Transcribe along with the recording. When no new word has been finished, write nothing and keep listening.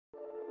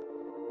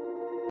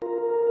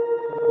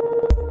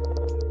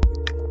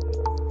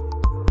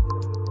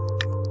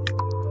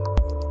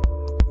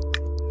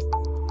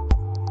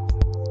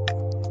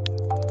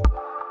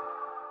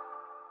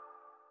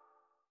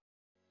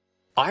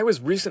I was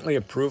recently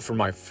approved for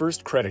my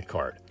first credit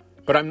card,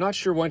 but I'm not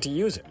sure when to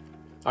use it.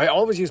 I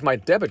always use my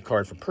debit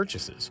card for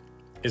purchases.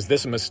 Is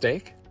this a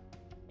mistake?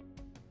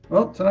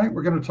 Well, tonight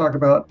we're going to talk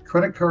about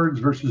credit cards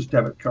versus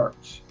debit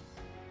cards.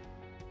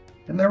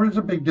 And there is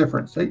a big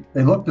difference. They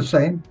look the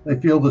same, they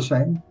feel the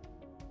same.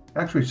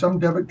 Actually, some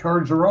debit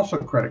cards are also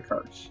credit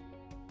cards.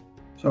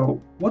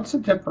 So what's the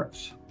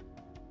difference?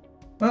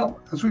 Well,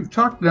 as we've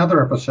talked in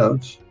other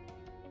episodes,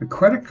 the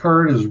credit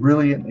card is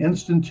really an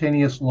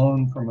instantaneous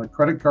loan from a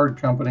credit card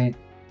company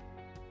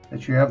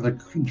that you have the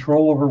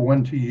control over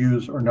when to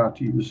use or not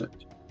to use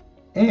it.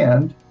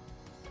 And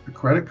the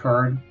credit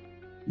card,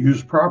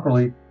 used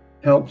properly,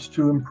 helps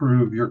to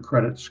improve your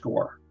credit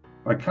score.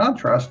 By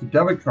contrast, the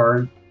debit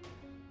card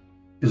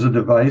is a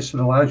device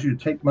that allows you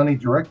to take money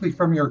directly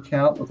from your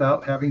account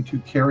without having to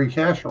carry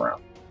cash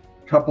around.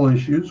 A couple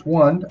issues.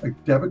 One, a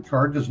debit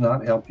card does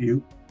not help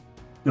you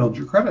build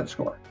your credit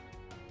score.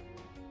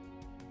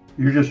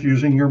 You're just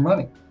using your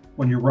money.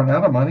 When you run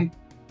out of money,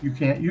 you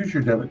can't use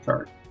your debit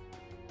card.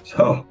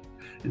 So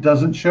it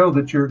doesn't show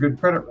that you're a good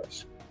credit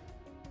risk.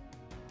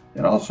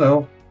 And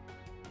also,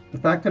 the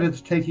fact that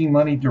it's taking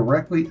money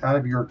directly out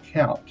of your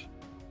account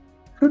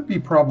could be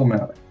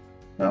problematic.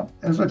 Now,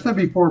 as I've said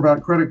before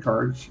about credit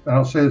cards, and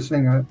I'll say the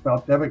same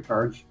about debit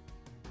cards,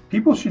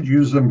 people should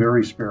use them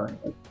very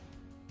sparingly.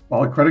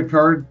 While a credit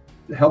card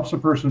helps a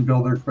person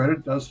build their credit,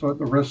 it does so at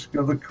the risk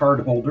of the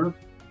card holder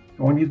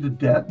going into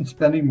debt and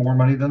spending more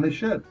money than they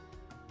should.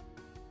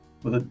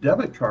 With a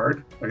debit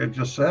card, like I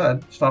just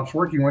said, stops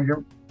working when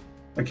your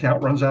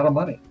account runs out of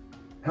money.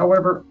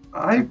 However,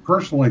 I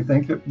personally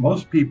think that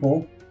most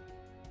people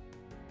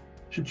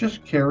should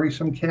just carry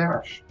some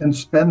cash and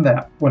spend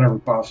that whenever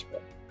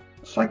possible.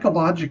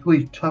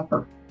 Psychologically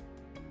tougher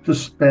to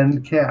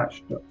spend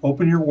cash, to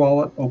open your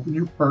wallet, open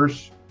your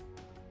purse,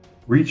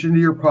 reach into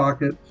your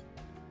pocket,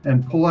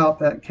 and pull out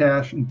that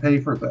cash and pay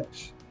for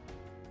things.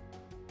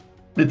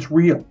 It's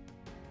real.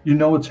 You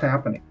know it's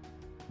happening.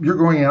 You're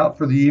going out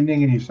for the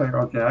evening and you say,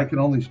 okay, I can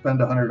only spend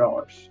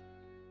 $100.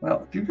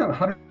 Well, if you've got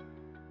 $100 in your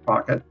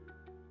pocket,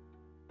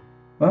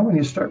 well,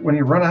 when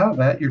you run out of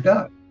that, you're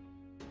done.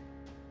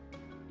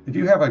 If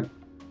you have a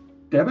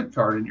debit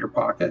card in your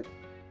pocket,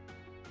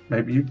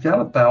 maybe you've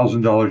got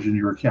 $1,000 in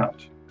your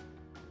account.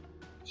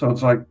 So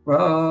it's like,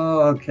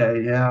 well,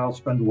 okay, yeah, I'll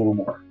spend a little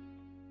more.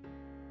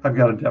 I've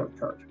got a debit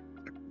card.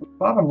 The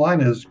bottom line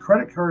is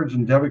credit cards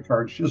and debit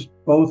cards just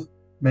both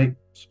make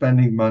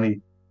spending money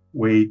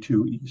way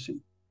too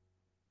easy.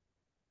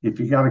 If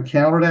you got to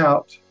count it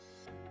out,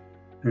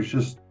 there's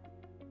just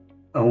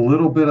a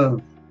little bit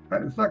of,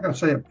 it's not going to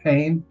say a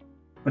pain,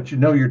 but you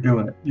know you're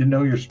doing it. You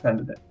know you're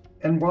spending it.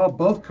 And while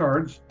both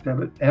cards,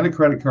 debit and a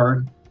credit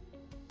card,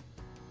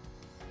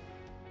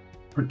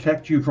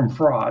 protect you from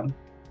fraud,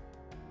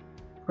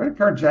 credit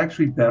card's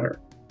actually better.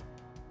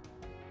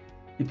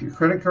 If your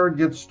credit card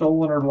gets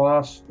stolen or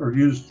lost or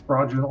used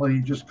fraudulently,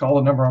 you just call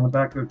the number on the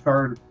back of the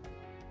card,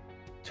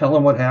 tell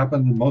them what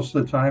happened, and most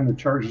of the time the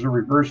charges are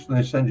reversed and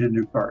they send you a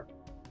new card.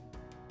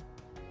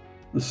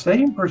 The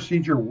same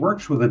procedure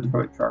works with a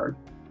debit card,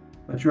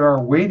 but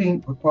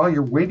while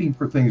you're waiting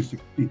for things to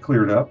be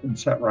cleared up and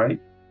set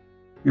right,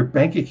 your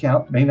bank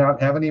account may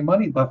not have any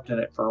money left in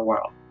it for a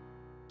while.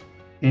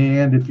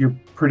 And if you're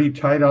pretty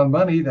tight on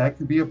money, that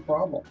could be a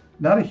problem.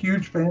 Not a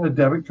huge fan of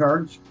debit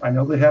cards. I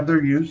know they have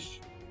their use.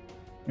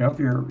 You know,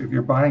 if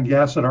you're buying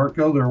gas at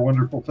Arco, they're a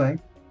wonderful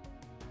thing.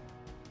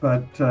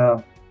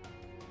 But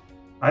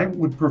I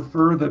would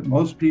prefer that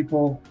most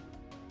people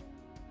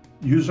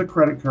use a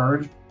credit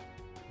card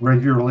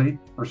regularly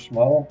for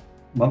small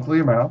monthly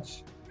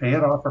amounts, pay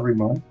it off every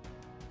month,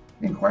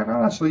 and quite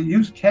honestly,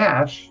 use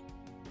cash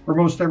for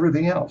most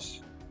everything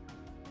else.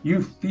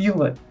 You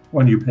feel it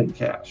when you pay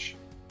cash.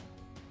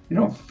 You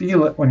don't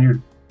feel it when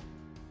you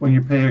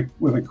pay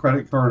with a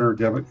credit card or a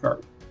debit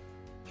card.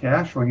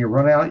 Cash, when you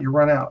run out, you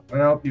run out.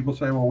 Well, people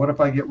say, well, what if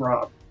I get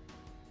robbed?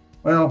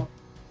 Well,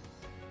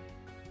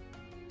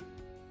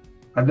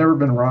 I've never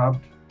been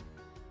robbed,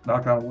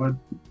 knock on wood.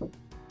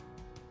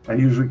 I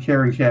usually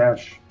carry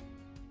cash.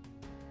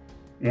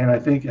 And I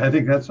think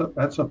that's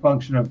a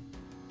function of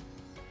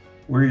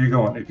where you're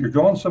going. If you're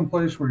going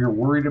someplace where you're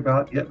worried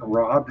about getting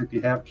robbed if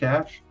you have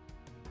cash,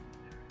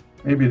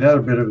 maybe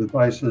another bit of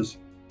advice is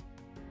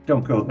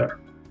don't go there.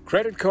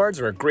 Credit cards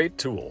are a great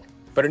tool,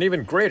 but an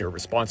even greater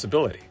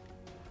responsibility.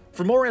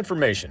 For more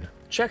information,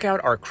 check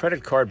out our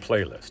credit card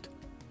playlist.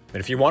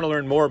 And if you want to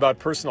learn more about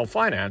personal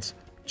finance,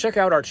 check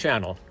out our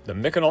channel, The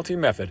McEnulty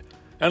Method,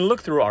 and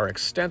look through our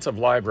extensive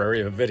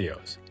library of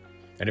videos.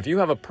 And if you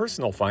have a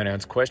personal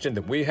finance question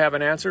that we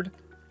haven't answered,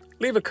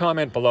 leave a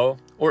comment below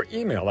or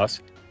email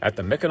us at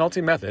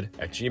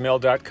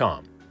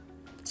TheMcEnultyMethod@gmail.com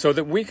so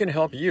that we can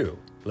help you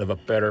live a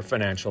better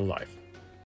financial life.